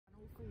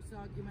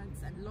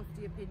arguments and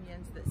lofty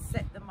opinions that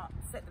set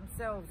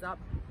themselves up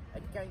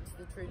against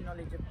the true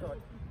knowledge of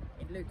God.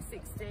 In Luke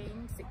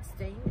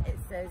 16:16, it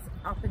says,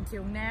 up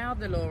until now,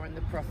 the law and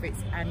the prophets,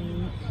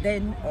 and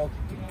then, or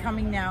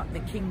coming now,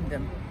 the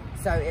kingdom.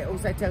 So it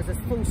also tells us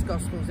false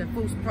gospels and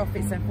false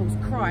prophets and false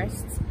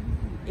Christs,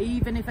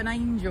 even if an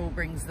angel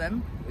brings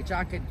them, which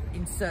I could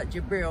insert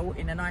Jibril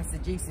in an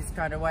eisegesis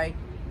kind of way,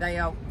 they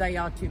are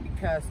to be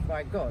cursed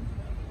by God.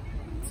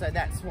 So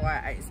that's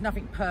why it's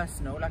nothing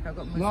personal. Like, I've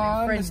got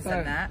Muslim friends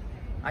and that.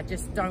 I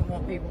just don't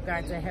want people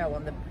going to hell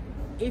on the.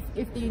 If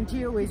the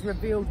Injil is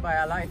revealed by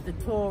Allah, if the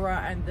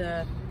Torah and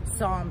the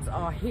Psalms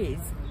are His,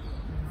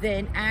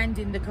 then, and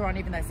in the Quran,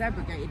 even though it's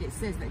abrogated, it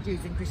says that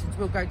Jews and Christians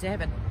will go to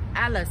heaven.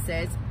 Allah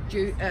says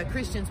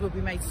Christians will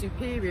be made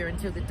superior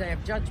until the day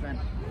of judgment.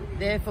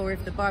 Therefore,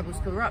 if the Bible's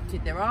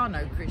corrupted, there are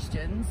no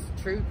Christians,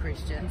 true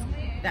Christians.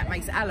 That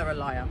makes Allah a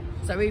liar.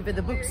 So either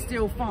the book's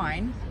still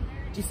fine.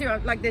 Do you see?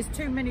 Like, there's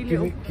too many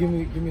little. Give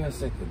me a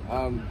second.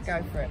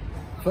 Go for it.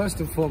 First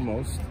and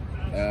foremost,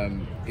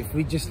 if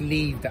we just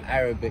leave the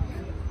Arabic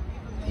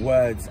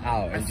words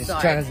out and just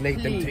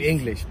translate them to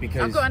English,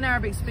 because I've got an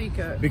Arabic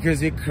speaker.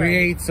 Because it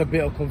creates a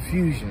bit of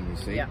confusion, you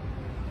see. Yeah.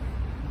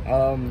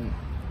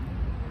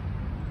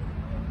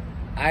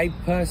 I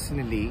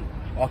personally,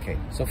 okay,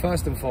 so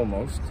first and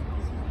foremost,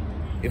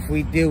 if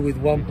we deal with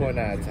 1 point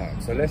at a time,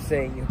 so let's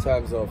say in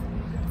terms of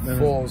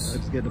false,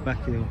 let's get the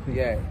back of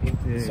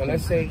so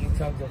let's say in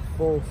terms of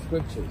false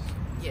scriptures.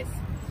 Yes.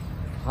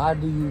 How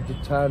do you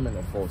determine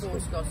a false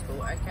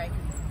gospel? Okay.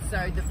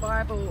 So the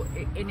Bible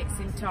in its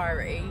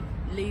entirety,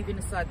 leaving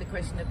aside the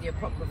question of the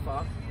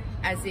Apocrypha,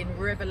 as in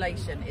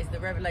Revelation, is the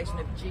revelation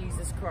of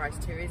Jesus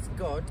Christ, who is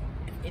God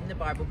in the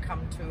Bible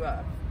come to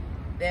earth.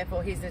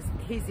 Therefore, his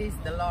is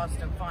the last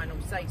and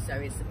final say-so.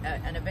 It's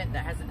an event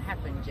that hasn't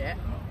happened yet.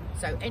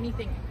 So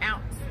anything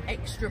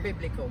extra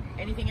biblical,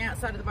 anything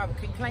outside of the Bible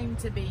can claim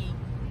to be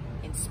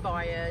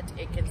inspired.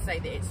 It can say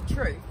that it's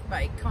truth,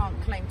 but it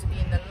can't claim to be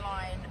in the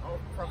line of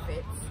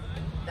prophets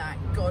that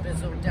God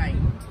has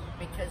ordained.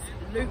 Because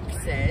Luke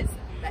says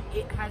that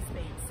it has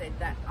been said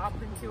that up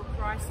until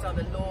Christ are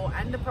the law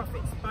and the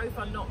prophets. Both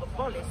are not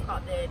abolished,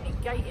 but they're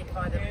negated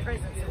by the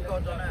presence of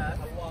God on earth.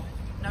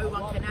 No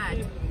one can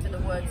add to the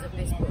words of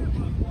this book.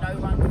 No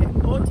one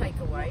can or take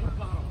away.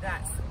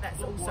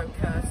 That's also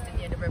cursed in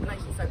the end of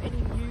Revelation. So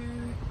any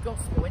new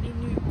gospel, any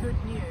new good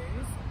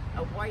news,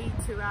 a way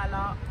to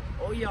Allah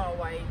or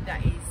Yahweh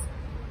that is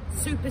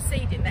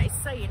superseding, that is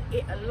saying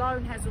it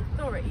alone has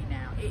authority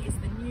now. It is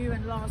the new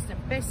and last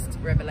and best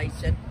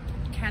revelation.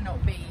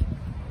 Cannot be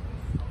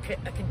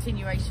a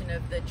continuation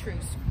of the true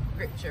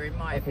scripture, in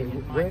my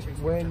opinion.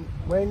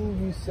 When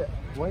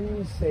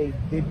you say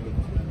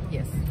biblically,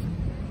 yes.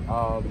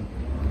 Are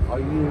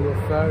you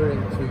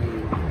referring to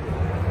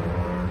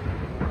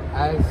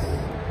as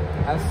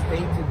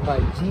stated by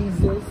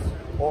Jesus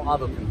or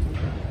other people?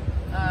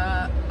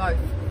 Both.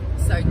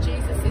 So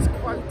Jesus is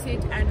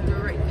quoted and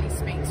directly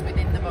speaks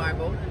within the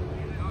Bible.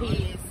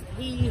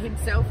 He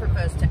himself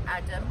refers to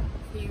Adam.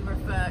 He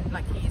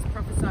is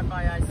prophesied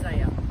by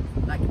Isaiah.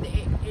 Like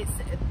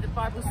the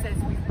Bible says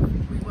we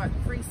work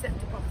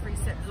precept upon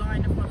precept,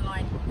 line upon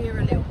line, here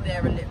a little,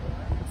 there a little.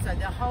 So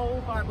the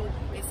whole Bible,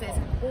 it says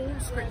all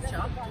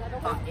scripture,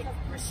 but it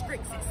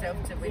restricts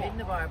itself to within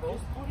the Bible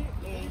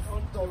is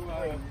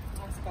God-breathed.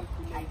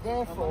 And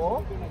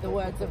therefore, the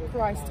words of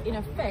Christ, in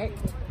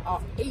effect,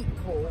 are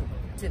equal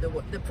to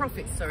the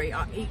prophets, are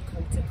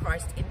equal to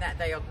Christ in that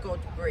they are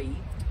God-breathed.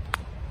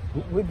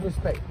 With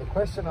respect, the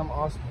question I'm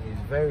asking you is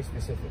very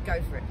specific.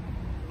 Go for it.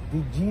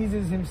 Did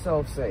Jesus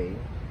himself say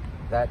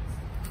that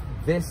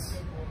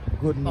this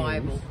good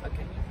news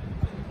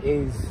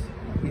is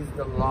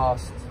the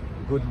last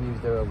good news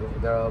there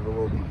ever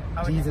will be?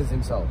 Jesus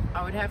himself.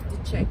 I would have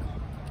to check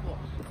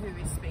who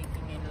is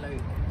speaking in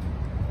Luke.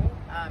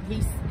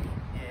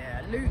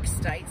 Luke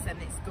states,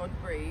 and it's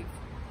God-breathed,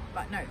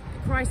 but no,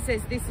 Christ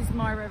says, this is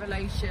my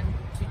revelation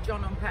to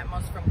John on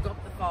Patmos from God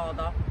the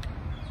Father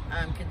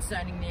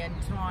concerning the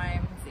end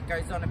times. It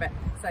goes on about,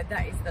 so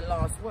that is the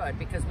last word,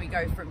 because we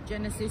go from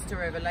Genesis to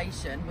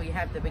Revelation. We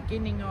have the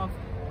beginning of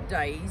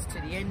days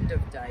to the end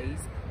of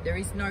days. There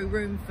is no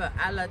room for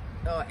Allah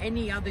or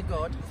any other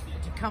God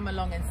to come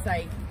along and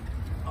say,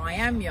 I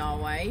am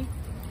Yahweh,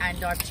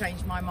 and I've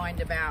changed my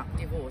mind about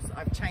divorce.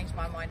 I've changed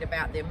my mind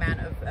about the amount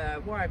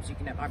of wives you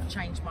can have. I've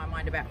changed my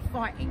mind about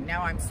fighting.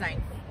 Now I'm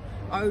saying,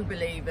 oh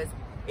believers,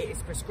 it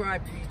is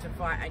prescribed for you to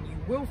fight, and you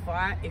will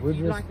fight if with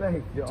you like. With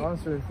respect, you're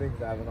answering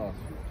things I haven't asked.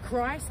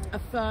 Christ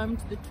affirmed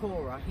the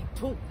Torah. He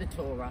taught the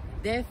Torah.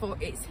 Therefore,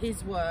 it's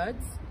his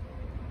words.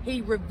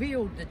 He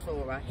revealed the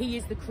Torah. He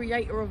is the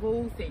creator of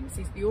all things.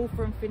 He's the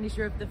author and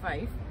finisher of the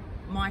faith,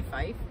 my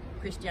faith,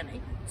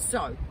 Christianity.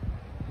 So,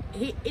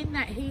 he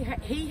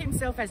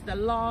himself has the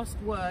last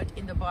word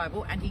in the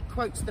Bible, and he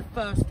quotes the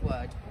first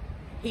word.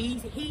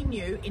 He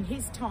knew in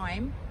his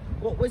time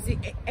what was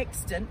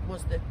extant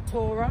was the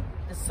Torah,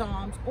 the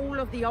Psalms, all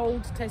of the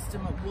Old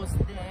Testament was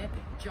there,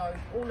 Job,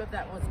 all of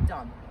that was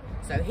done.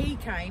 So he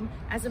came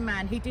as a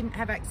man. He didn't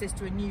have access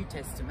to a New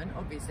Testament,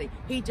 obviously.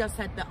 He just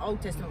had the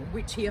Old Testament,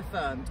 which he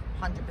affirmed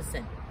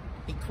 100%.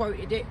 He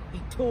quoted it, he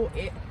taught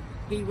it,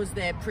 he was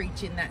there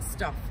preaching that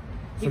stuff.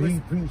 He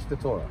preached the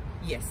Torah?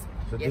 Yes.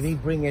 So yes. did he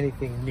bring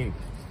anything new?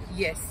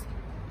 Yes.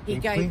 He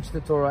preached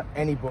the Torah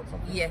and he brought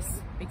something?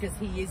 Yes, because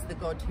he is the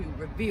God who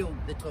revealed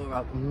the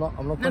Torah. I'm not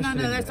questioning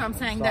No, that's what I'm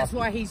saying. That's asking.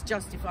 why he's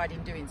justified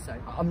in doing so.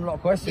 I'm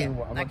not questioning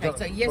what I'm okay,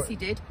 so yes, he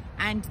did.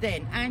 And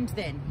then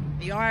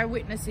the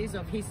eyewitnesses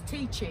of his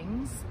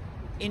teachings,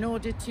 in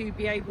order to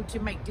be able to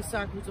make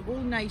disciples of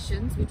all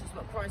nations, which is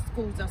what Christ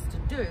calls us to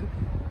do,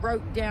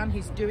 wrote down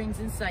his doings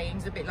and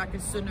sayings, a bit like a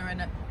sunnah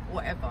and a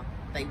whatever.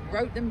 They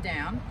wrote them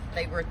down.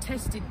 They were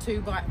attested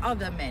to by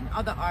other men,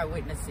 other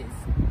eyewitnesses.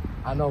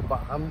 I know,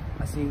 but I'm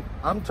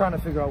trying to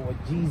figure out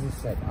what Jesus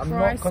said. I'm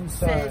not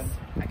concerned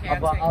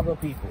about other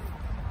people.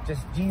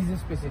 Just Jesus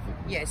specifically.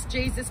 Yes,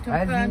 Jesus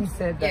confirmed. And he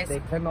said that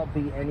there cannot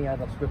be any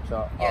other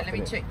scripture. Yeah, let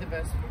me check the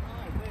verse.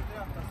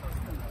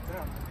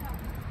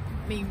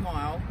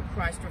 Meanwhile,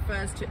 Christ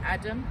refers to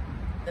Adam,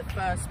 the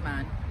first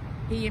man.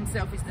 He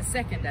himself is the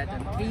second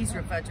Adam. He's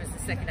referred to as the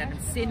second Adam.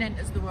 Sin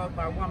enters the world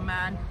by one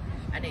man,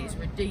 and it is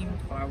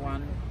redeemed by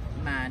one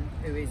man,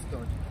 who is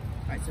God.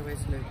 Right, so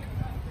where's Luke?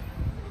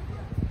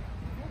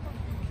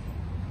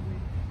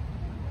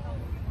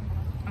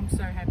 I'm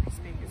so happy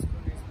Speaker's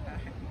School is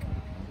back.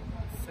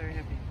 So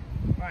happy.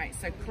 Right,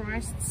 so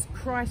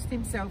Christ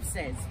himself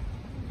says,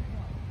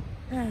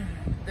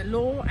 the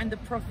law and the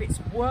prophets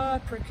were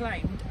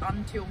proclaimed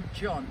until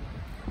John.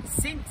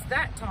 Since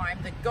that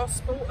time, the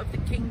gospel of the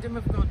kingdom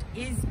of God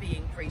is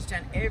being preached,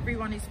 and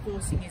everyone is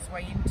forcing his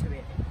way into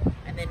it.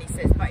 And then he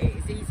says, but it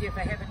is easier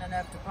for heaven and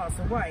earth to pass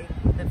away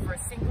than for a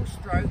single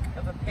stroke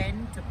of a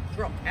pen to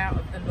drop out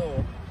of the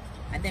law.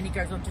 And then he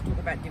goes on to talk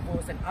about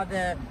divorce and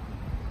other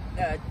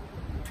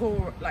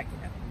like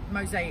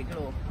Mosaic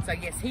law. So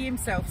yes, he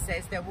himself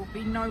says there will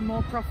be no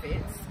more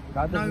prophets,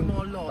 no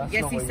more law.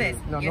 Yes, he says.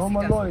 No, yes, no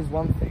more law is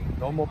one thing.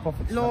 No more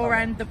prophets. Law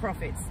and the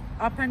prophets.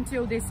 Up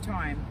until this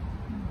time.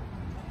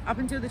 Up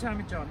until the time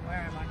of John. Where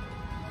am I?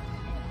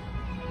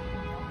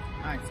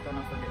 Oh, it's gone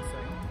off a bit,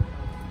 sorry.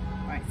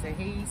 Right, so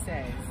he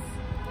says,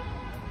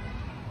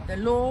 the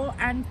law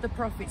and the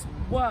prophets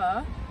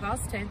were,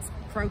 past tense,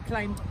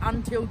 proclaimed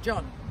until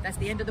John. That's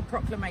the end of the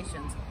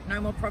proclamations. No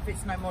more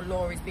prophets, no more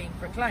law is being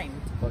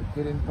proclaimed. But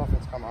didn't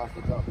prophets come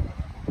after John?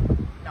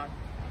 No.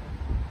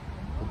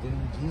 But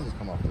didn't Jesus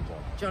come after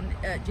John?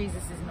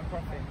 Jesus isn't a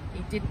prophet.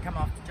 He didn't come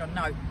after John.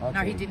 No, okay.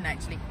 No, he didn't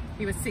actually.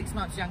 He was 6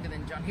 months younger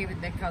than John. He was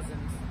their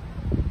cousins.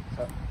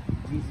 So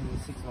Jesus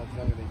is 6 months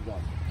younger than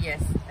John.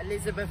 Yes.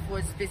 Elizabeth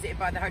was visited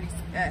by the Holy.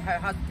 Her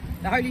husband.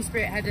 The Holy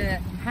Spirit had a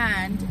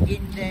hand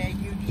in their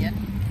union.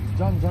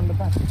 John the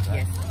Baptist. Right?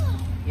 Yes.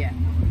 Yeah.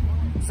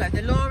 So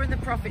the law and the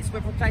prophets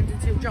were proclaimed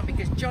until John,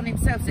 because John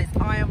himself says,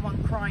 I am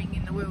one crying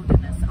in the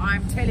wilderness. I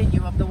am telling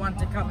you of the one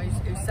to come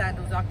whose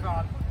sandals I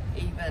can't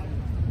even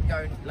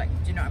go, like,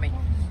 do you know what I mean?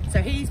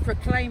 So he's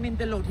proclaiming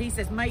the Lord. He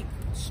says, make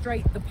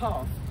straight the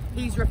path.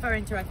 He's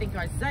referring to, I think,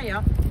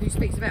 Isaiah, who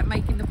speaks about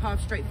making the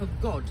path straight for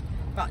God.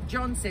 But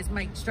John says,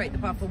 make straight the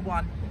path for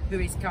one who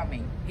is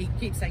coming. He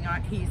keeps saying,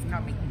 he is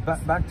coming.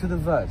 Back to the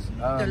verse.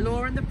 The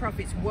law and the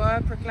prophets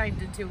were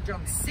proclaimed until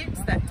John. Since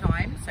that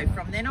time, so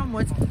from then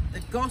onwards,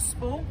 the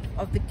gospel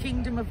of the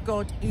kingdom of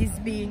God is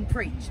being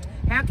preached.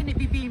 How can it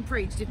be being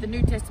preached if the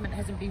New Testament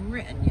hasn't been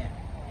written yet?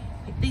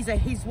 These are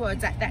his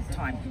words at that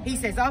time. He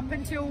says, up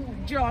until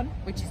John,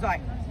 which is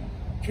like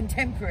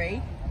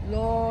contemporary,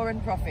 law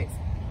and prophets.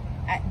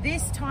 At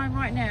this time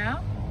right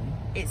now,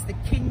 it's the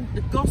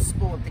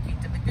gospel of the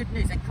kingdom, the good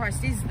news, and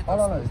Christ is the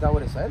gospel. Oh, no, is that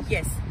what it says?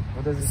 Yes.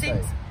 What does it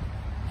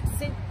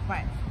say?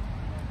 Right.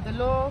 The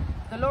law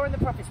and the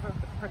prophets were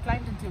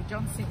proclaimed until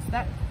John. Since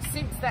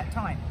that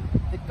time,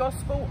 the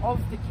gospel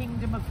of the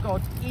kingdom of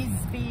God is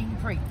being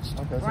preached.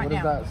 Okay, so right what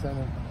now. does that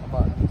say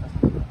about the New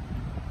Testament?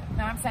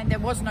 No, I'm saying there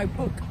was no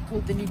book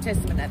called the New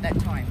Testament at that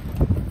time.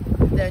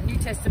 The New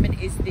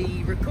Testament is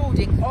the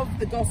recording of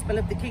the gospel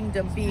of the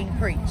kingdom being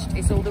preached.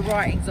 It's all the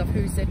writings of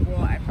who said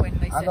what and when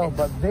they said it. I know,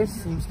 but this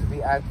seems to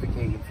be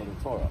advocating for the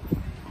Torah.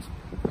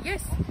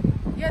 Yes.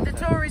 Yeah, the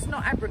Torah is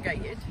not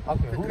abrogated for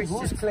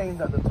Christians. Who's claimed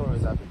that the Torah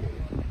is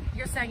abrogated?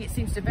 You're saying it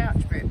seems to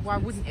vouch for it. Why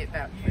wouldn't it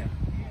vouch for it?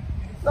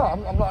 No,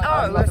 I'm not.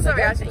 Oh,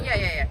 sorry.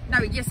 Yeah. No,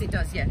 yes, it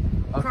does. Yeah.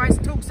 Okay.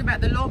 Christ talks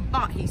about the law,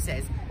 but he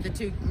says the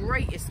two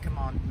greatest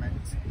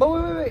commandments. But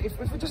wait. If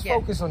we just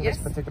focus on this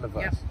particular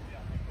verse.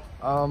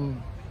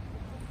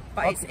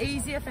 But it's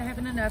easier for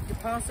heaven and earth to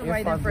pass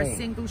away than for a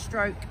single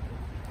stroke.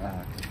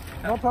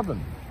 No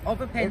problem. Of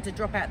a pen to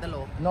drop out the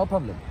law. No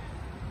problem.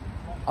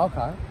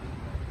 Okay.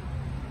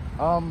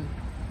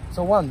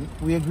 So one,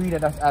 we agree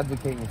that that's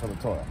advocating for the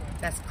Torah.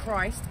 That's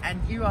Christ, and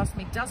you asked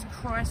me, does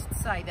Christ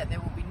say that there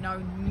will be no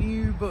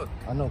new book?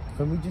 I know.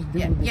 Can we just do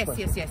this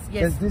question?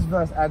 Yes. Does this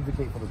verse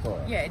advocate for the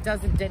Torah? Yeah, it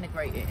doesn't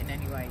denigrate it in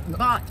any way. No.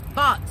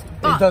 But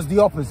it does the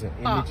opposite.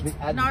 No,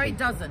 it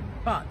doesn't.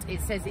 But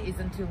it says it is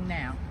until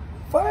now.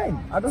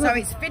 Fine.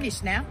 It's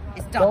finished now.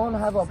 It's done.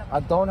 I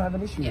don't have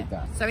an issue with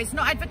that. So it's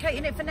not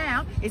advocating it for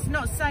now. It's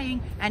not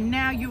saying, and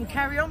now you will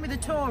carry on with the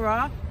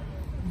Torah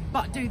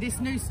but do this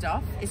new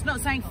stuff. It's not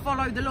saying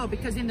follow the law,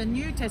 because in the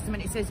New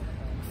Testament it says,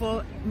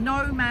 for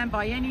no man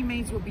by any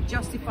means will be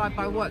justified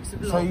by works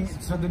of law.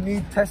 So the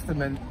New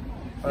Testament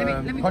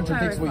let me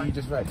contradicts clarify. what you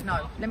just read.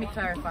 No, let me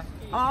clarify.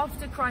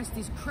 After Christ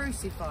is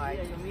crucified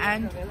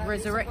and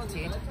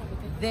resurrected,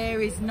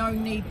 there is no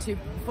need to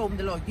perform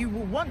the law. You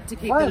will want to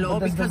keep the law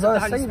because because the of the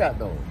verse Holy say Spirit. that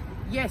though.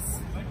 Yes.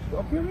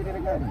 Okay, read it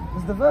again.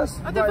 Because the verse.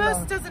 Oh, the verse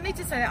doesn't need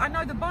to say that. I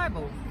know the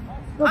Bible.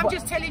 No, I'm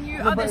just telling you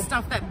other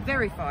stuff that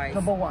verifies.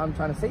 No, but what I'm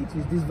trying to say to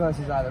you is this verse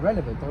is either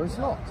relevant or it's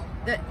not.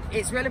 That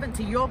it's relevant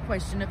to your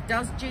question of,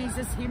 does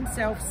Jesus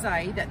himself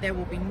say that there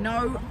will be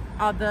no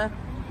other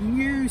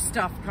new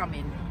stuff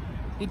coming?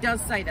 He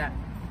does say that.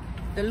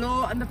 The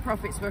law and the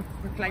prophets were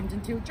proclaimed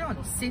until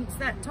John. Since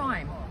that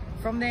time,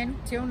 from then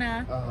till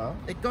now,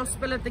 the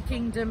gospel of the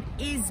kingdom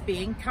is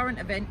being, current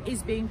event,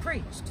 is being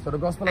preached. So the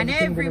gospel of and the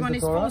kingdom everyone is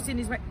is the Torah? forcing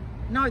his way.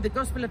 No, the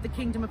gospel of the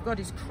kingdom of God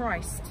is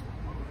Christ.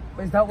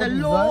 But is that what The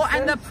this law verse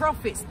and the says?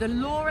 prophets. The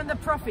law and the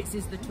prophets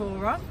is the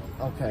Torah.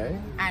 Okay.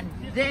 And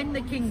then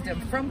the kingdom.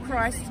 From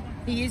Christ,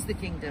 he is the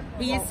kingdom.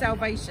 He is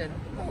salvation.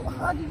 Well,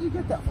 how did you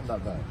get that from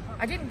that verse?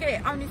 I didn't get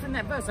it only from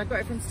that verse. I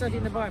got it from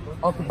studying the Bible.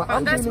 Okay, but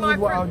I'm that's dealing my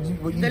with what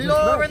proof. what you The just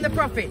law read. and the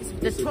prophets,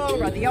 the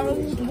Torah, the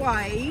old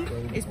way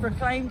is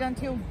proclaimed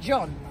until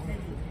John.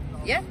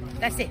 Yeah,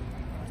 that's it.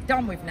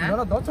 Done with now.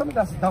 No, don't tell me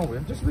that's done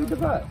with. Just read the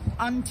verse.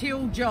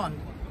 Until John,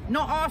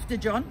 not after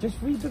John. Just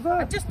read the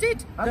verse. I just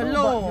did. I The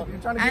know, law but you're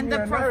trying to give and me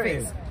the a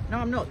prophets. narrative. No,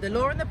 I'm not. The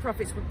law and the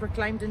prophets were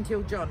proclaimed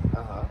until John.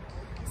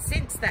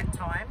 Since that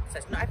time, so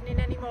it's not happening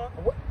anymore.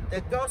 What?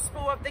 The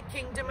gospel of the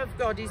kingdom of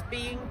God is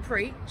being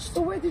preached.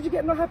 So where did you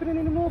get not happening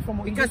anymore from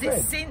what Because you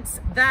just it's read? since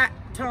that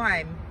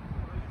time.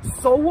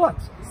 So what?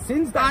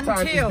 Since that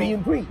time it's Until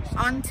being preached.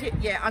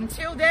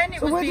 Until then it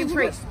So was where being did you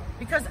preached.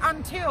 Because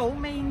until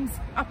means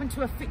up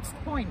until a fixed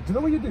point. Do you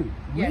know what you do?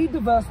 Yeah. Read the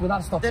verse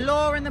without stopping. The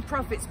law and the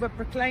prophets were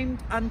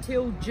proclaimed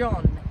until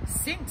John.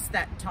 Since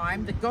that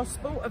time, the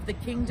gospel of the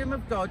kingdom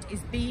of God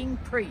is being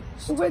preached.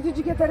 So where did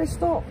you get that it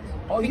stopped?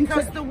 Oh,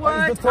 Because the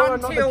word is the Torah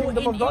not the until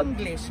kingdom of in God?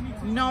 English,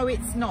 no,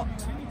 it's not.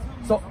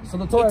 So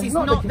the Torah It is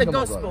not the kingdom of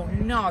gospel,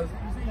 God. no.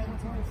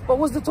 But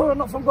was the Torah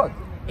not from God?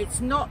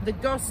 It's not the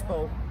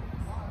gospel.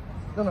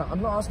 No,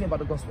 I'm not asking about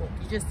the gospel.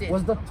 You just did.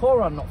 Was the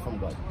Torah not from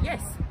God? Yes,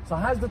 So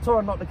how's the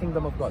Torah not the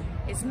kingdom of God?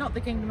 it's not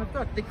the kingdom of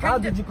God. The How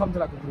kingdom, did you come to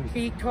that conclusion?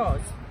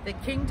 because the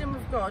kingdom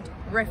of God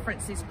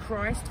references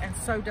Christ, and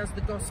so does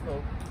the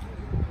gospel.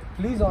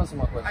 Please answer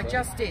my question. I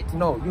just did.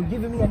 No, you're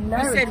giving me a You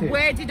narrative. said,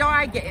 where did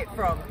I get it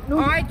from? No.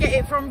 I get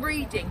it from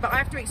reading, but I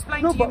have to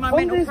explain No, to you but my from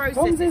mental this,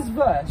 processes. from this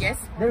verse, Yes.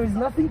 there is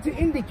nothing to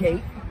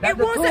indicate that It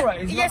the wasn't. Torah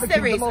is Yes, not the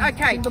there is. kingdom of,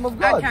 Okay. kingdom of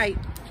God. Okay.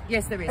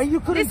 Yes, there is. And you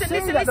couldn't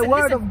say that the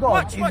word of God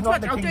watch, is watch, not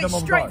watch. the I'll do kingdom it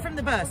of straight God. from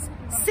the verse.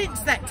 Since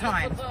that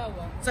time.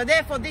 So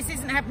therefore, this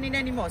isn't happening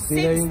anymore. there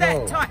Since you that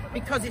go. time,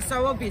 because it's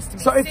so obvious to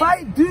me. So if Since-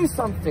 I do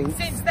something,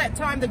 Since that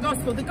time, the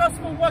gospel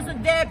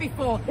wasn't there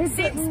before. It's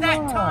Since not-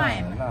 that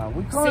time. no,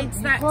 we can't- Since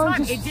you that can't time.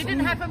 just It didn't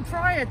say- happen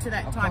prior to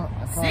that time.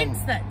 I can't.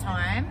 Since that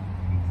time,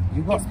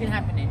 it's been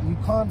happening. You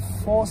can't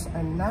force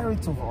a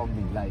narrative on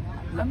me, like.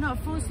 I'm not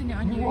forcing it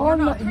on you. You You're are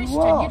not a not- Christian.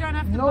 you are. You don't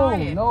have to no, buy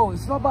it. No,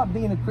 it's not about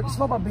being it's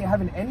not about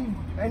having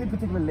any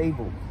particular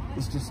label.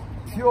 It's just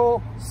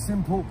pure,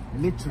 simple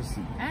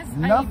literacy. As a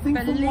Nothing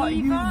from what believer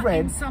you in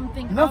read,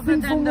 something other nothing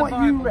than from the what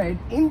you Bible. read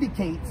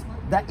indicates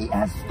that it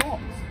has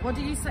stopped. What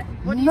do you say?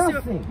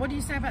 Nothing. What do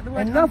you say about the word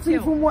And nothing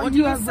until? from what do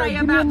you you have say read.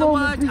 Give me a about the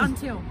moment, word please.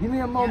 until? Give me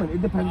a moment.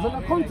 It depends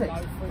on the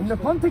context. In the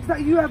context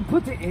that you have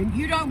put it in.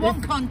 You don't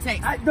want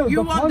context. No,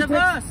 You want the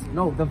verse.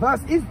 No, the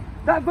verse is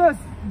that verse.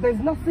 There's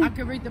nothing. I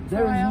can read the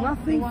There is prior,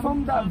 nothing the one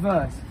from that after.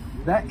 verse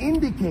that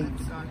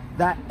indicates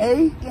that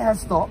A, it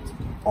has stopped,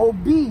 or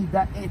B,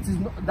 that it is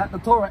not, that the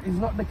Torah is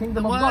not the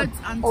kingdom The of God. words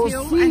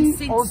until and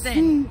since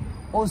then.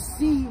 Or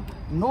C,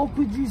 nor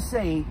could you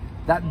say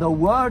that the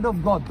word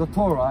of God, the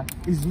Torah,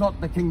 is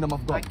not the kingdom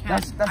of God. I can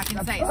That's say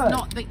third. it's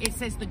not. It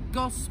says the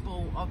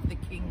gospel of the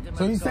kingdom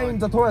So of you're God. saying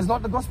the Torah is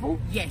not the gospel?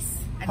 Yes,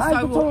 and How is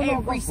so the will Torah not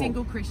every gospel?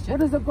 single Christian. What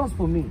does the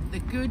gospel mean? The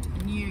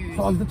good news.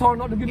 So is the Torah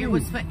not the good It news?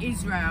 was for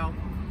Israel.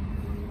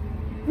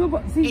 No,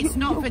 but see, It's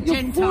not for you're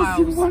Gentiles.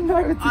 forcing one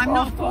narrative I'm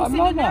not after forcing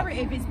a another.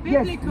 narrative, it's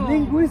Yes, biblical.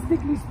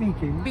 linguistically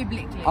speaking.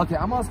 Biblically. Okay,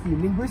 I'm asking you,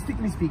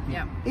 linguistically speaking,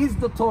 Yeah. is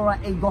the Torah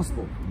a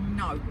gospel?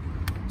 No,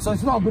 So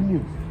it's not good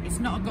news. it's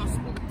not a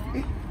gospel.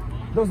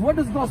 What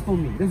does gospel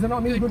mean? Does it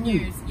not mean Good good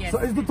news? news, yes. So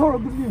is the Torah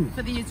good news?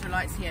 For the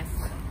Israelites, yes.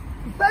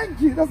 Thank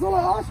you, that's all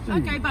I asked you.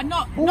 Okay, but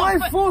not But why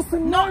not, force a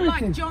not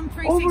like narrative John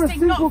over a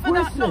 3:16. Not simple for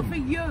that, not question? for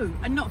you,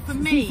 and not for See,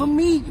 me. for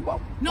me,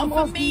 Not I'm for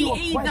asking me you a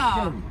either.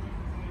 question.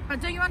 But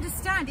do you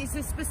understand? It's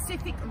a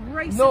specific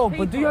race No, of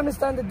people. but do you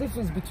understand the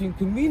difference between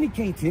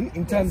communicating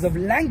in terms of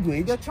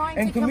language You're trying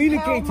and to compel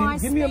communicating? my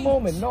Give me a speech.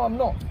 moment. No, I'm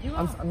not. You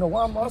I'm, are. no,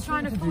 what I'm You're asking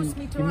trying you to to force do.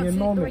 me to Give me a answer it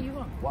the way moment. you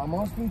want. What I'm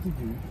asking you to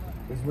do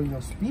is when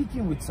you're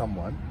speaking with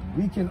someone,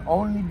 we can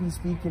only be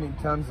speaking in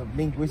terms of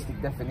linguistic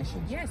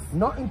definitions. Yes.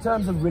 Not in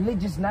terms of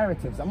religious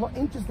narratives. I'm not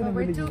interested in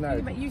religious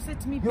narratives. You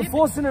said to me, you're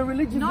forcing a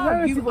religious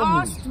narrative on me. No, you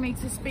asked me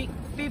to speak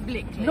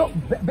biblically. No,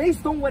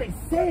 based on what it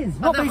says.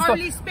 But not the based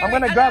Holy on, Spirit I'm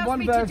going to grab allows one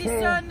me verse to here.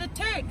 discern the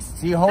text.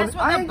 See,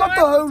 I ain't got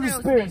the Holy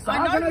Spirit. So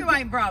I know you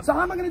ain't, bruv. So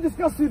how am I going to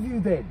discuss with you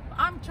then?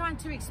 I'm trying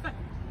to explain.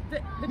 The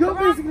You're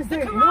Quran, basically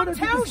saying, the in order Quran to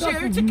tells discuss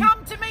you with to you-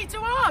 come to me to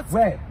ask.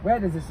 Where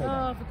does it say that?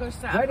 Oh, for gosh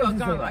sake, Where I've got does to it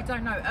say go. I that?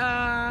 don't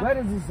know. Where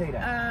does it say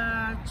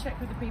that? Check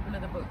with the people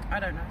of the book. I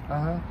don't know.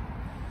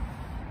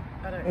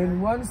 I don't know. In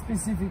one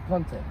specific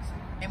context.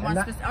 In one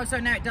oh, so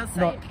now it does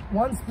say No, it.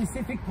 one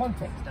specific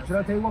context. Should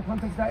I tell you what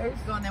context that is?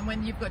 Go on then,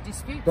 when you've got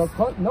disputes.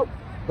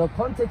 The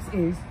context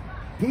is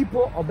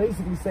people are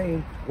basically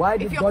saying, why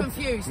did if you're God...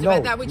 confused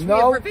about that which we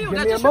have revealed,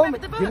 I just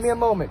remembered the verse. Give me a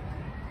moment.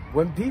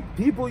 When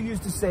people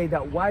used to say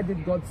that, why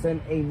did God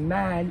send a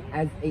man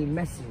as a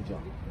messenger?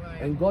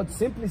 Right. And God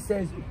simply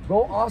says,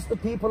 go ask the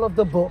people of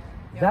the book.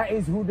 Yep. That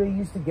is who they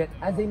used to get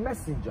as a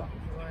messenger.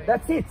 Right.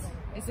 That's it.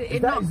 You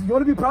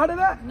want to be proud of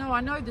that? No,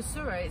 I know the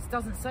surah. It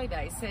doesn't say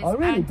that. It says... Oh,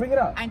 really? Bring it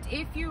up. And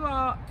if you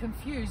are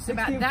confused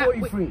about that...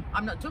 1643.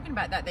 I'm not talking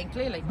about that then,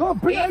 clearly. Go on,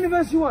 bring any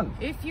verse you want.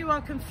 If you are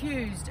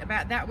confused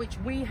about that which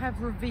we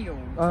have revealed...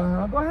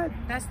 Go ahead.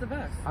 That's the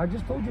verse. I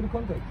just told you the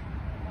context.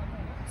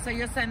 So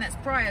you're saying that's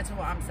prior to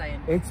what I'm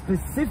saying? It's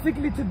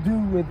specifically to do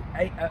with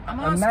a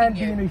man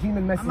being a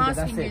human messenger. I'm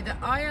asking you, the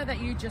ayah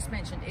that you just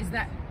mentioned, is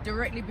that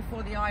directly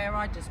before the ayah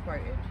I just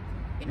quoted?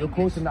 You're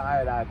quoting the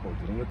ayah that I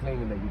quoted, and you're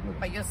claiming that you did.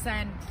 But you're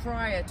saying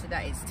prior to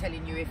that, it's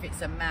telling you if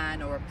it's a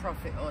man or a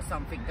prophet or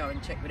something, go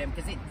and check with them,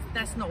 because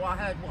that's not what I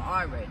heard, what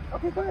I read.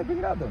 Okay, go ahead, bring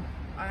it out then.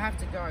 I have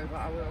to go, but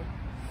I will.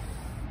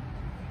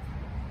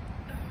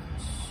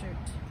 Shoot.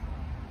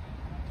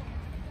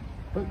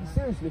 But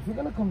seriously, if you're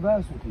going to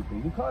converse with people,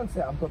 you can't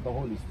say, I've got the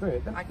Holy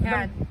Spirit. I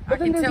can. But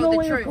then there's no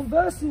way of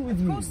conversing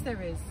with you. Of course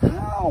there is.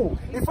 How?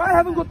 If I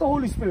haven't got the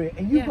Holy Spirit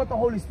and you've got the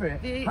Holy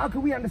Spirit, how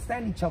can we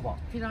understand each other?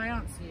 Did I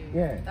answer you?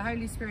 Yeah. The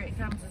Holy Spirit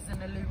comes as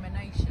an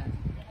illumination.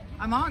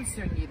 I'm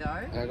answering you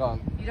though. Yeah, go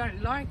on. You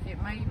don't like it,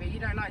 maybe. You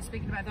don't like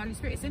speaking about the Holy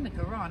Spirit. It's in the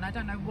Quran. I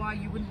don't know why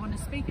you wouldn't want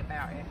to speak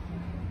about it.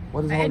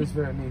 What does the Holy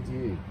Spirit mean to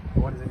you?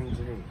 What does it mean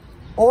to me?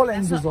 All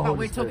angels are Holy Spirit. But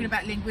we're talking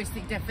about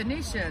linguistic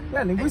definition.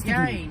 Yeah, linguistically.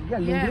 Again. Yeah,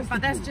 linguistically.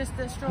 But that's just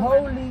the strong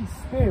Holy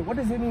Spirit. What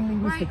does it mean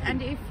linguistically? Right,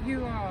 and if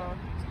you are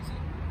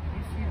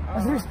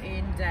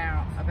in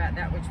doubt about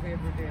that which we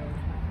have revealed,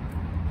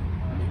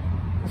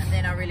 and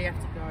then I really have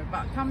to go.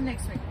 But come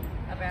next week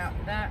about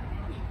that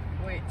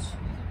which,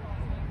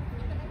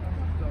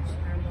 oh gosh,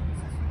 how long is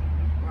this?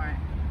 Right,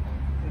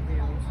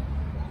 revealed.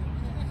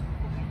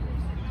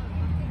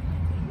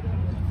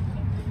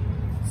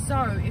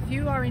 So, if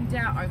you are in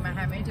doubt, O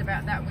Muhammad,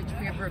 about that which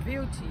we have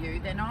revealed to you,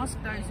 then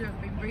ask those who have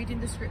been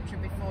reading the scripture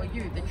before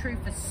you. The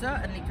truth has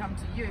certainly come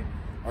to you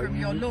from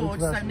your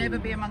Lord, so never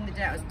be among the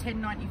doubters.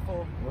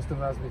 1094. What's the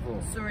verse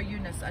before? Surah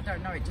Yunus, I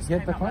don't know, it just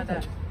came up like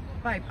that.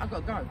 Babe, I've got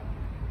to go.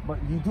 But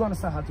you do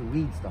understand how to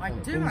read stuff. I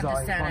do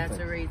understand how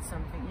to read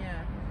something,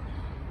 yeah.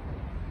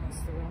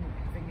 That's the wrong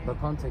thing. The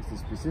context is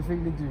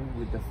specifically due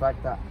with the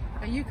fact that...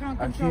 But you can't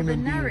control the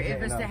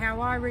narrative as to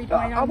how I read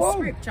my own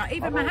scripture.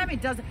 Even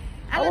Muhammad doesn't.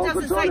 Allah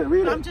doesn't say,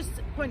 I'm just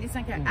pointing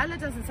something out. Allah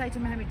doesn't say to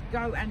Muhammad,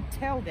 go and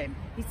tell them.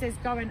 He says,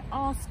 go and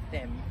ask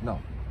them.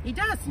 No. He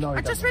does. No,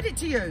 I just read it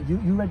to you. You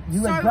read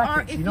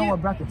brackets. You know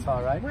what brackets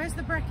are, right? Where's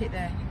the bracket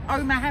there?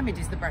 Oh, Muhammad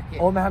is the bracket.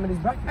 Oh, Muhammad is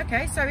bracket.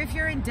 Okay, so if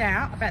you're in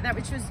doubt about that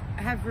which we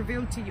have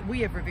revealed to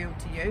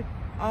you,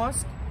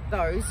 ask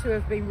those who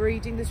have been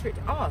reading the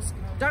scripture. Ask.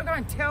 Don't go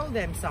and tell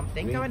them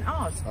something. Go and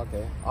ask.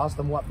 Okay. Ask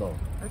them what though?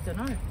 I don't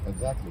know.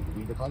 Exactly.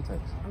 Read the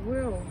context. I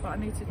will, but I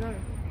need to go.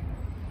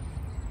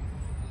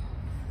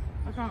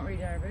 I can't read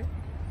Arabic.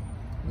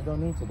 You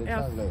don't need to. They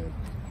translated.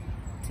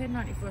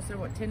 1094. So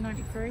what?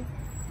 1093.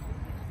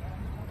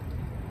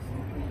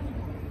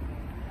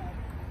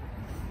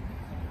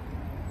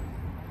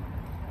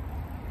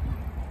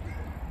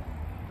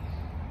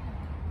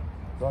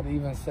 God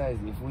even says,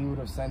 if we would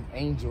have sent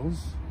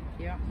angels,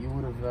 you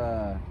would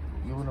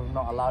have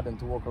not allowed them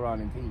to walk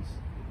around in peace.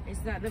 Is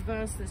that the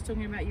verse that's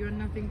talking about you are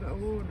nothing but a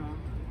warner?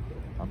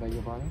 I beg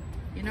your pardon?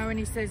 You know when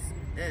he says,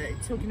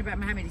 talking about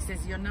Muhammad, he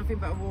says, you're nothing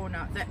but a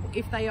warner. That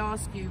if they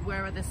ask you,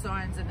 where are the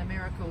signs and the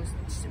miracles,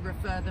 just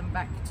refer them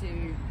back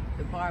to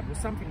the Bible,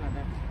 something like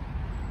that.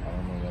 I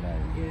don't know what that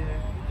is.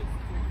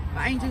 Yeah.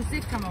 But angels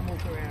did come and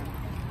walk around.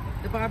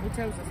 The Bible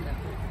tells us that.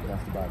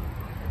 That's the Bible.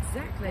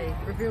 Exactly.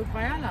 Revealed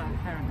by Allah,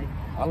 apparently.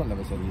 Allah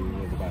never said you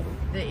read the Bible.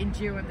 The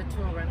Injil and the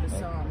Torah and the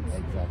Psalms.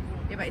 Exactly.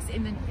 Yeah, but it's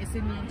in the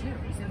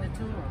Injil. It's in the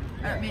Torah.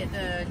 I mean,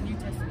 the New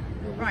Testament.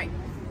 Right.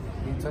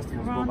 New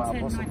Testament Quran about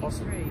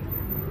Apostle.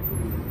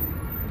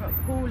 But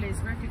Paul is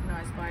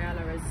recognised by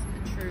Allah as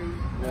the true.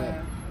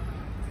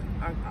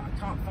 I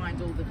can't find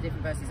all the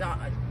different verses.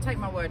 Take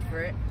my word for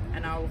it,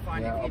 and I will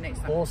find it for you next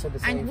time.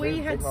 And we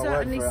had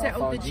certainly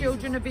settled the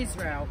children of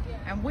Israel,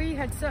 and we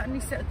had certainly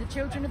settled the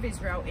children of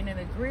Israel in an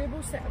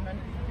agreeable settlement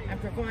and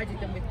provided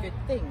them with good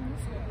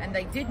things, and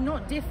they did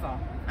not differ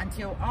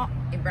until,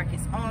 in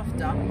brackets,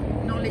 after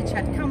knowledge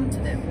had come to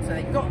them. So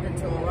they got the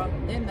Torah,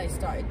 then they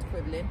started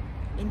quibbling.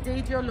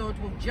 Indeed, your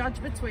Lord will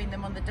judge between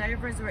them on the day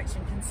of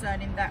resurrection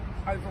concerning that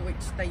over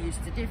which they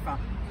used to differ.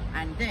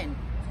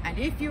 And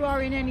if you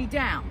are in any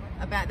doubt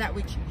about that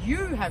which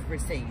you have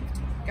received,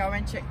 go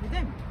and check with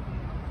them.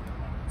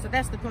 So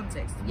that's the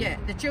context. Yeah,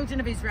 the children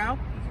of Israel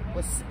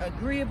was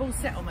agreeable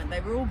settlement. They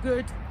were all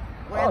good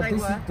where they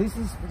were. This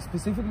is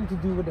specifically to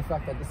do with the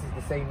fact that this is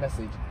the same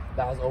message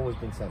that has always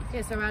been sent.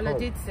 Yeah, so Allah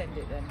did send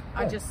it then. Yeah.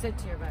 I just said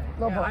to you about it.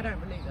 No, but I don't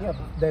believe that. Yeah,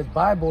 but there's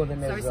Bible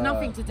and there's... So it's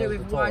nothing to do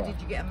with why did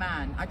you get a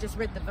man. I just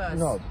read the verse.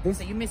 No,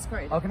 so you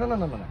misquoted. Okay,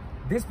 no.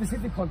 This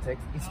specific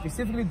context is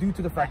specifically due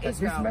to the fact that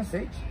this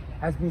message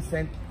has been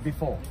sent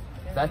before.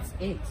 Yeah. That's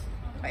it.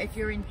 But if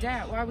you're in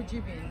doubt, why would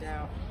you be in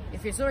doubt?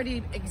 If it's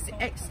already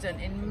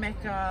extant in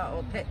Mecca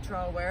or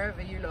Petra or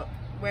wherever you look,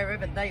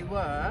 wherever they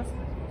were,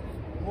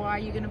 why are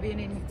you going to be in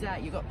any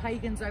doubt? You've got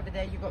pagans over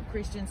there, you've got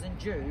Christians and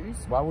Jews.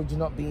 Why would you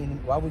not be in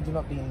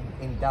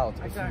doubt?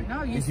 I don't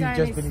know. If you've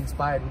just been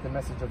inspired with the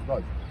message of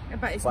God. Yeah,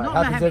 but it's not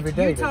Muhammad.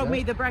 You told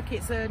me the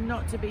brackets are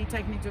not to be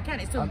taken into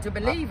account. It's talking to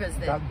believers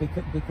then.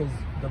 Because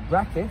the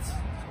brackets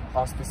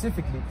are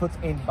specifically put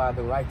in by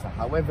the writer.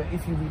 However,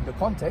 if you read the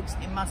context,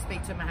 it must be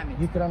to Muhammad.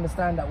 You can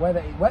understand that whether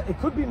it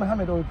could be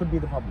Muhammad or it could be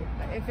the public.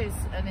 But if it's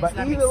an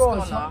Islamic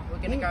scholar, we're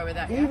going to go with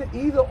that.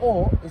 Either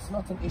or, it's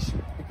not an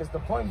issue, because the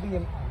point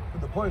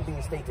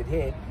being stated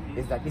here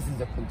is that this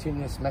is a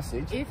continuous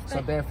message.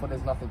 So therefore,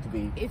 there's nothing to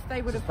be. If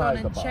they would have gone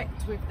and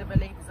checked with the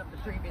believers of the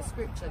previous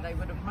scripture, they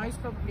would have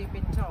most probably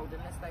been told,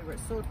 unless they were at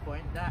sword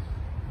point, that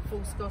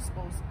false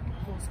gospels,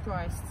 false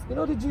Christs. You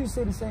know, the Jews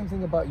say the same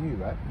thing about you,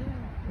 right? Yeah.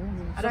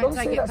 So I don't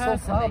take it personally.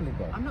 So proudly,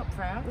 I'm not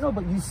proud. No,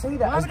 but you say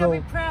that as though... Why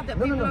would I be proud that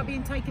people are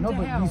being taken to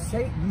hell? No,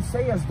 but you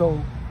say as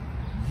though...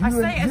 I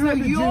say as though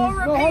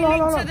you're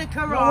appealing to the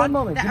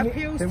Quran that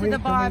appeals to the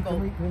Bible.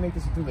 Can we make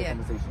this a two-way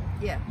conversation?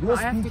 Yeah, I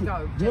have to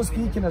go. You're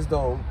speaking as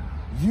though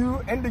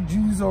you and the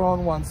Jews are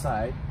on one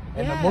side,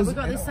 and the Muslims, we've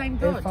got the same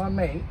God. If I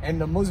may, and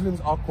the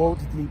Muslims are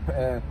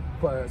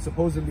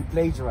supposedly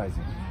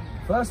plagiarizing.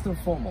 First and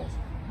foremost,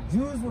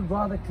 Jews would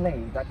rather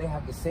claim that they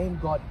have the same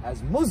God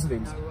as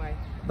Muslims. No way.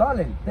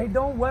 Darling, they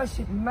don't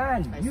worship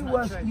man.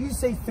 You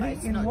say three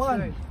in one.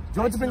 Do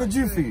you want to bring a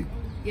Jew for you?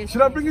 Yes,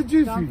 should I bring a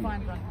Jew for you?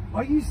 Find one.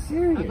 Are you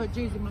serious? I've got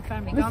Jews in my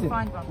family. Listen, go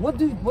and find one.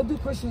 What do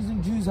Christians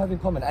and Jews have in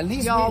common? At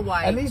least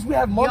Yahweh. We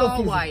have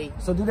monotheism. Yahweh.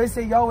 So do they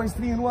say Yahweh is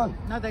 3 in 1?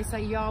 No, they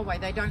say Yahweh.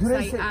 They don't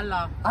say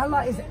Allah.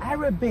 Allah is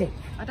Arabic.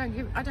 I don't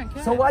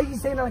care. So why are you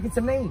saying that like it's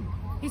a name?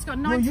 He's got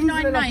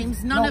 99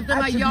 names, none of them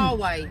are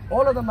Yahweh.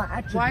 All of them are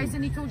attributes. Why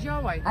isn't he called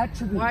Yahweh?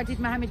 Attributes. Why did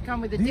Muhammad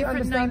come with a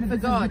different name for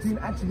God? Do you understand the difference between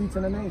attributes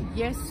and a name?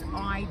 Yes,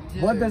 I do.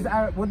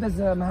 What does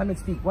Muhammad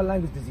speak? What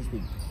language does he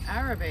speak?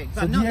 Arabic,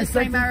 but not the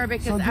same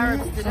Arabic as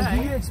Arabs today. So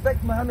do you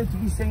expect Muhammad to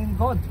be saying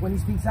God when he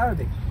speaks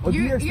Arabic? Or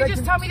you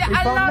just told me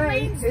that Allah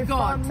means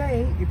God.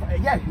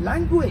 Yeah,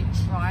 language.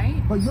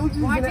 Right. But you're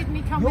using Why didn't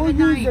he come with a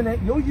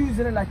name? You're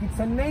using it like it's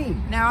a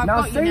name. Now I've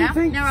got you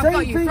now. I've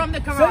got you from the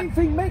Quran. Same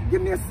thing, mate.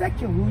 Give me a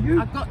second, will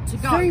you? I've got to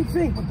go. Same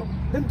thing.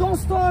 Then don't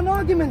start an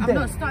argument then.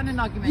 I'm not starting an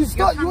argument.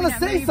 You want to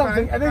say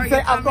something and then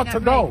say, I've got to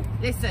go.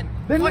 Listen.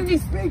 Then let me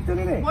speak, then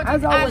innit? What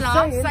did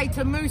Allah say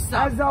to Musa?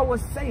 As I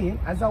was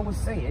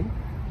saying,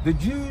 the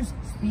Jews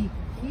speak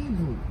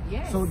Hebrew.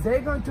 Yes. So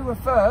they're going to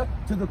refer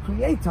to the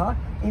Creator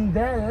in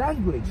their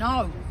language.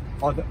 No.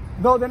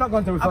 No, they're not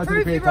going to refer to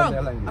the Creator in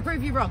their language. I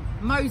prove you wrong.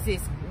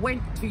 Moses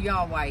went to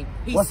Yahweh.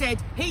 He said.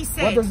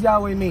 What does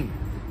Yahweh mean?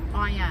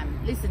 I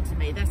am. Listen to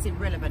me. That's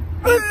irrelevant.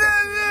 He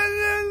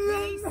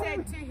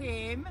said to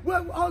him,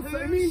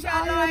 it means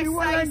I am in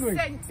what language?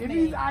 It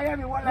means I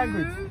am in what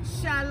language? Who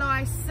shall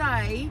I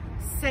say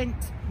sent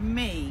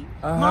me?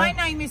 My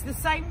name is the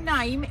same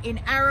name in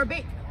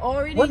Arabic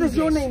or in English. What does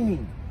your name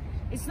mean?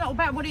 It's not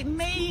about what it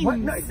means.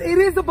 No, it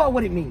is about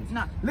what it means.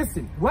 No.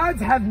 Listen,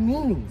 words have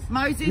meanings.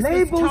 Moses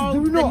was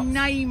told the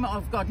name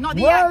of God, not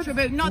the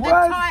attribute, not the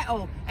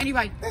title.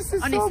 Anyway, this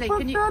is honestly, so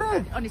can you?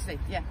 Honestly,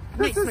 yeah.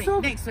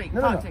 Next week.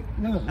 No.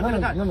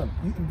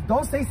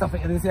 Don't say something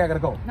and then say I gotta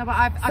go. No, but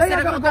I said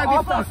I gotta go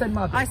before. I said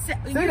my bit.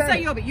 You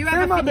say your bit. You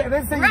have a bit.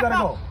 Then say you gotta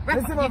go.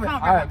 Listen, you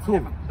can't All right, cool.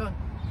 Go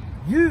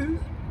on.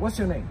 What's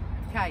your name?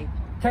 K.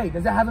 K.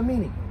 Does that have a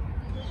meaning?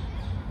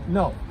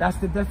 No, that's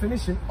the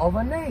definition of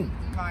a name.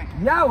 Right.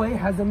 Yahweh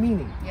has a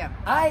meaning. Yeah.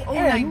 All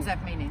names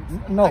have meanings.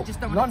 No,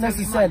 not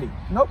necessarily.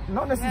 Nope,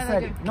 not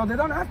necessarily. Yeah, no, they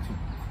don't have to.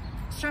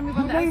 Show me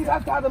one that names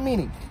have to have a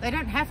meaning. They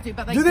don't have to,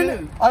 but they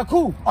do. Alright,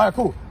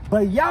 cool.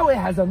 But Yahweh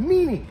has a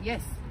meaning.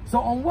 Yes. So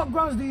on what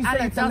grounds do you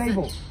say it's a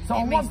label? So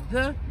it means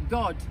the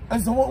God.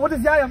 And so what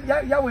does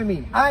Yahweh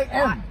mean? I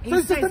am. So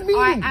it's just a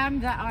meaning. I am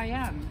that I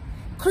am.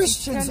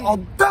 Christians are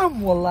dumb,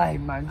 wallahi,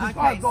 man. Just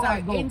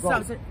go.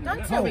 Insults.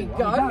 Don't tell me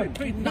go.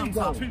 2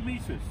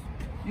 meters.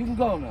 You can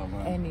go now,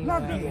 man.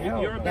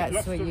 Anyway,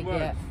 that's where you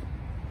get.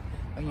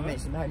 When you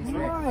mention the Holy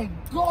Spirit. My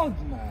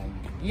God, man.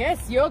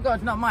 Yes, your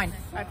God, not mine.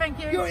 Right, thank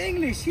you. You're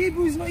English.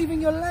 Hebrew is not even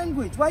your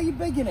language. Why are you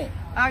begging it?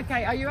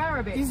 Okay, are you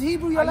Arabic? Is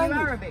Hebrew your language?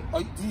 Are you Arabic?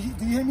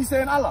 Do you hear me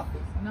saying Allah?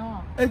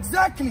 No.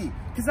 Exactly.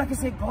 Because I can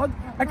say God,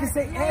 I can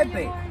say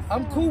Ebe.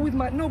 I'm cool with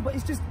my... No, but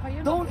it's just,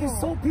 don't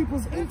insult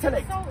people's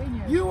intellect.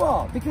 You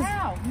are. Because,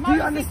 how? do you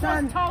Moses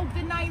understand? was told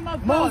the name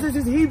of Moses God.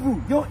 is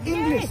Hebrew. You're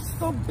English. Yes.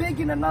 Stop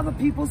begging another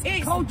people's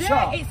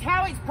culture. It's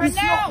how it's pronounced.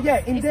 It's not,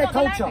 yeah, in it's their not the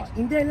culture, language.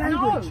 in their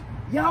language. No.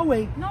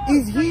 Yahweh No,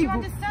 is don't you Hebrew.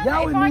 understand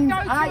Yahweh that? If means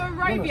I go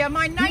to Arabia,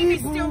 my name is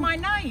still my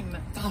name.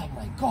 Oh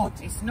my God.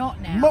 It's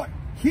not now.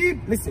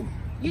 Listen,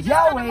 You just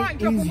Yahweh done a mic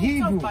drop is and walked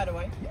Hebrew. off, by the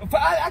way.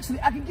 Actually,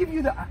 I can give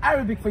you the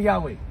Arabic for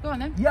Yahweh. Go on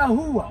then.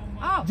 Yahuwah.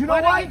 Oh, do you know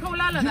why why? don't you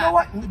call Allah do you that? know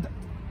what?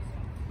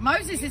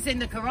 Moses is in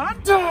the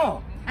Quran. Duh!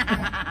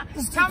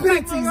 The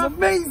stupidity is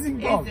amazing,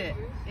 bro. Is it?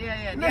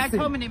 Yeah. The Listen,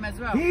 acronym as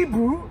well.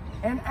 Hebrew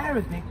and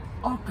Arabic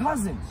are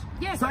cousins.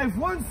 Yes. So if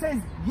one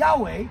says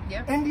Yahweh,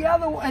 Yep. and the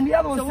other one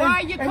So says, why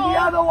you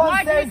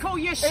call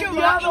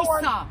Yeshua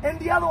Isa? and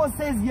the other one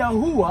says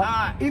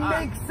Yahuwah, it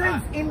makes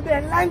sense in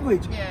their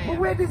language. Yeah. But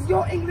where does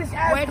your English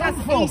ass Where come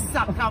does from?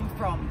 Isa come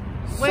from?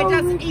 So Where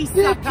does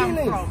Isa come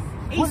ridiculous.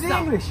 from? Was it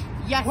English?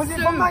 Yasu. Was it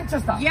from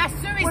Manchester?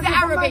 Yasu is Was the it from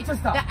Arabic.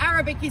 Manchester? The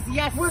Arabic is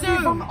Yasu. Was it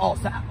from?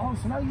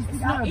 So now you speak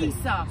It's not Arabic.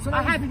 Isa. So now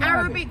I you have speak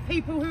Arabic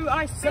people who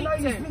I So speak now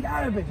you to. speak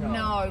Arabic now?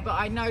 No, but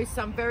I know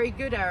some very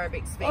good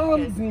Arabic speakers.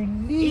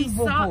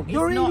 Unbelievable. Isa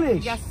You're is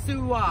English. not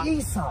Yeshua.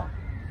 Isa.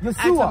 That's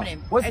Yeshua.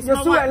 What's it's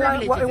not Yeshua what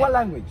privilege in what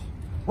language?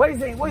 What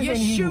is it? What is it in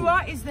Hebrew?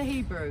 Yeshua is the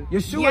Hebrew.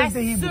 Yeshua is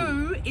the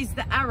Hebrew. Yasu is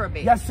the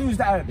Arabic. Yasu is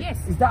the Arabic.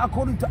 Yes. Is that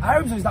according to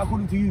Arabs or is that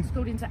according to you?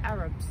 According to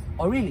Arabs.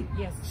 Oh really?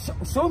 Yes.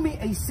 Show me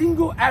a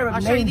single Arab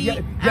I'll show you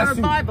named the Arab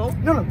Yasu. Bible.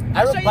 No.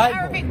 I'll show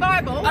Arab you the Bible. Arabic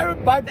Bible.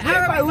 Arab Bible. The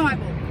Arabic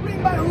Bible.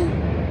 Written by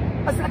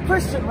who? That's a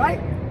Christian, right?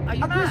 Are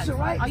you a mad? Christian,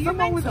 right? Are you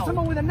someone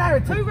mental? with a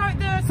narrative. Who wrote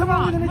the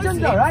Someone with Quran? an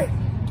agenda, Muslims? right?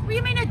 What do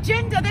you mean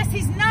agenda? That's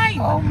his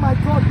name. Oh my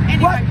God.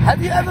 Anyway. What?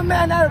 Have you ever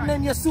met an Arab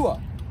named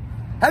Yeshua?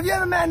 Have you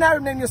ever met an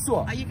Arab named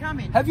Yeshua? Are you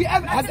coming? Have you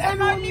ever? That's Has an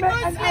anyone only met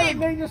an Muslim. Arab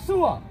named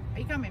Yeshua? Are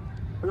you coming?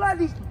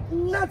 Bloody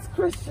nuts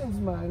Christians,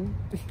 man.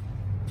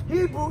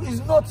 Hebrew is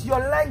not your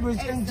language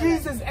and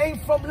Jesus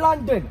ain't from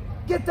London.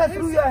 Get that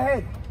through your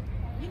head.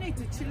 You need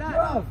to chill out.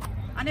 Bruv.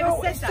 I never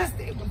said it's that.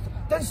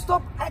 Then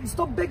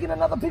stop begging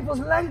in other people's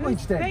language.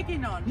 Who's then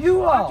begging on?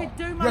 you are. I could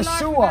do my life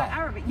Yeshua. without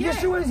Arabic. Yeah,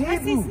 Yeshua is Hebrew.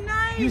 that's his name.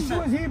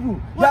 Yeshua is Hebrew.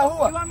 What?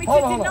 Yahuwah. You want me to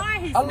Hold on. deny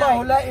his Allahu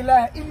name? la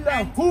ilaha illa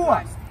huwa.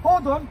 Antichrist.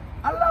 Hold on.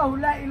 Allahu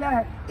la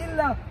ilaha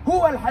illa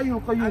huwa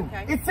al-hayyul qayyum.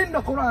 Okay. It's in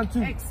the Quran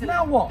too. Excellent.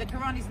 Now what? The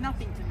Quran is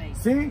nothing to me.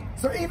 See?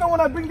 So even when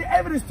I bring the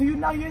evidence to you,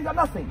 now you ain't got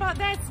nothing. But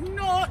that's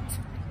not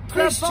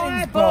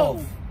Christians, the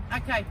Bible. bro.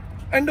 Okay.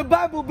 And the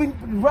Bible been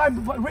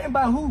written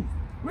by who?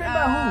 Written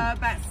by who?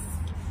 But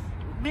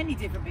many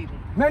different people.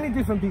 Many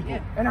different people.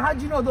 Yeah. And how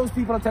do you know those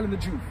people are telling the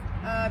truth?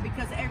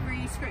 Because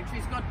every scripture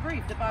is God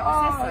breathed. The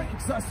Bible says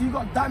so. So you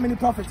got that many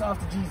prophets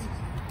after Jesus.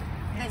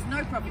 There's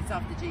no prophets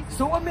after Jesus.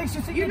 So what makes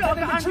you think You you're lot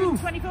telling got the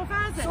truth?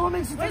 124,000. So what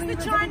makes you Where's think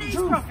the you're telling the Chinese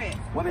truth? prophet?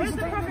 What makes Where's you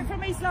the think prophet you're-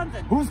 from East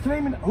London? Who's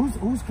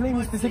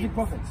claiming specific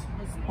prophets?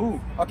 Muslims. Who?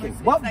 Okay.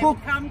 Muslims. What They book?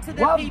 will come to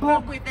the what people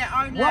book? with their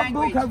own What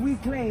language. book have we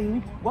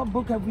claimed? What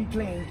book have we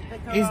claimed? The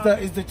Is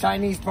Quran. the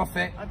Chinese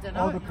prophet I don't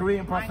know. or the Korean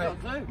I ain't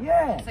prophet? got a clue.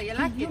 Yeah. So you're You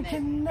lacking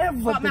can there.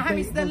 never. But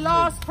Muhammad's debate the those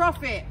last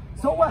prophet.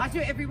 So what? I do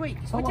it every week.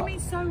 So what do you what? mean,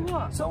 so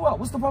what? So what?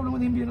 What's the problem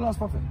with him being the last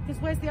prophet?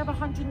 Because where's the other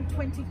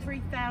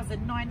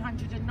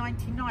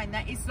 123,999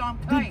 that Islam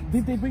claims?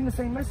 Did they bring the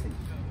same message?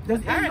 Does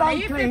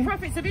Apparently, if they're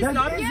prophets of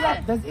Islam,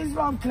 yeah. Does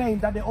Islam claim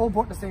that they all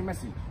brought the same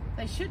message?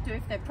 They should do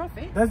if they're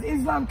prophets. Does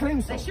Islam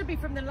claim so? They should be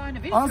from the line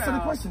of Israel. Answer the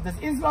question. Does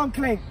Islam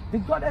claim?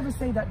 Did God ever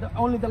say that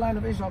only the line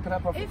of Israel can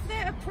have prophets? If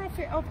they're a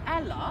prophet of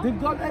Allah... Did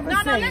God ever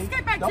No, say let's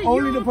get back that to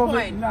only your the prophet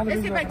point. line of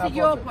Let's get Israel back can to have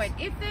your prophets?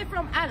 point. If they're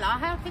from Allah,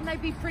 how can they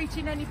be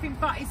preaching anything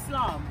but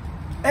Islam?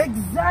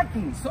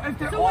 Exactly. So if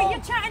they're So all... what are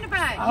you chatting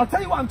about? I'll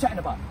tell you what I'm chatting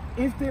about.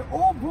 If they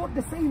all brought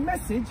the same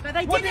message... But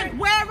they didn't.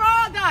 Where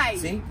are they?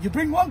 See, you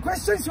bring one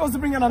question, she wants to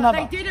bring in But another.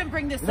 they didn't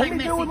bring the Let same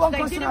me deal with message. one They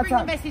question didn't at a bring the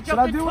time. message Should of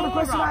I the deal with a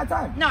question Torah. at a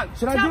time? No.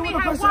 Should I Tell deal me with a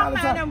how question at a one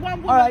man time? and one All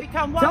woman right,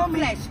 become tell one me-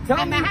 flesh. tell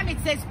And me- Muhammad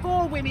says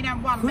 4 women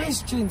and 1 man.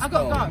 Christians, I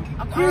got to bro.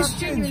 go. I've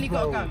genuinely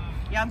got to bro. go.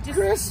 Yeah, I'm just...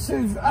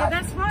 Christians. Yeah,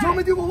 that's right. Do you want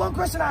me to deal with one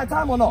question at a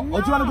time or not? Or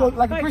do you want to go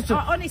like a Babes, Christian? I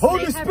honestly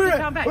Holy have to Spirit.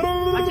 come back. I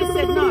just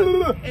said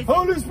no. Is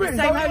Holy it Spirit.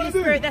 The same Holy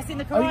Spirit that's in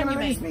the Are you Quran, gonna you let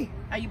me mean? speak?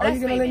 Are you Are you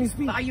gonna let me blaspheming?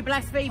 speak? But are you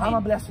blaspheming? I'm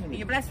a blasphemer. Are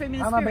you blaspheming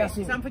the I'm a Spirit?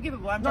 blasphemer. It's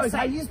unforgivable. I'm No, just it's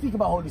how saying. you speak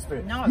about Holy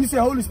Spirit. No. You say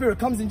Holy Spirit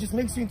comes and just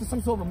makes you into some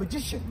sort of a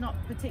magician. Not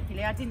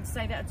particularly. I didn't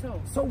say that at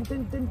all. So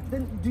then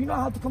do you know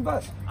how to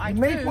converse? I you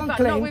make do, one but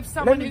claim, not with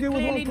someone let me who deal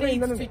with one clearly claim,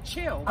 needs let me- to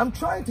chill. I'm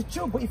trying to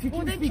chill, but if you Well,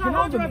 keep then speaking try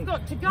harder, over I've me,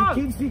 got to you go.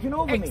 keep speaking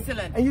over me.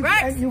 Excellent. And,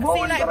 Rex, and you've see you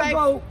always later, got to babe. go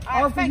All right,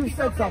 after thank you've you,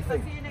 said God bless. I'll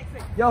something. see you next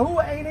week.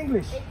 Yahuwah ain't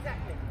English.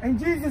 Exactly. And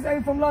Jesus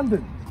ain't from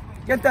London.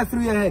 Get that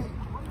through your head.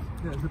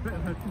 Yeah, it's a bit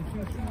of a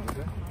confusion, is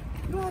it?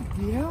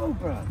 Bloody hell,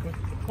 bro. The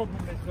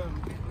problem is,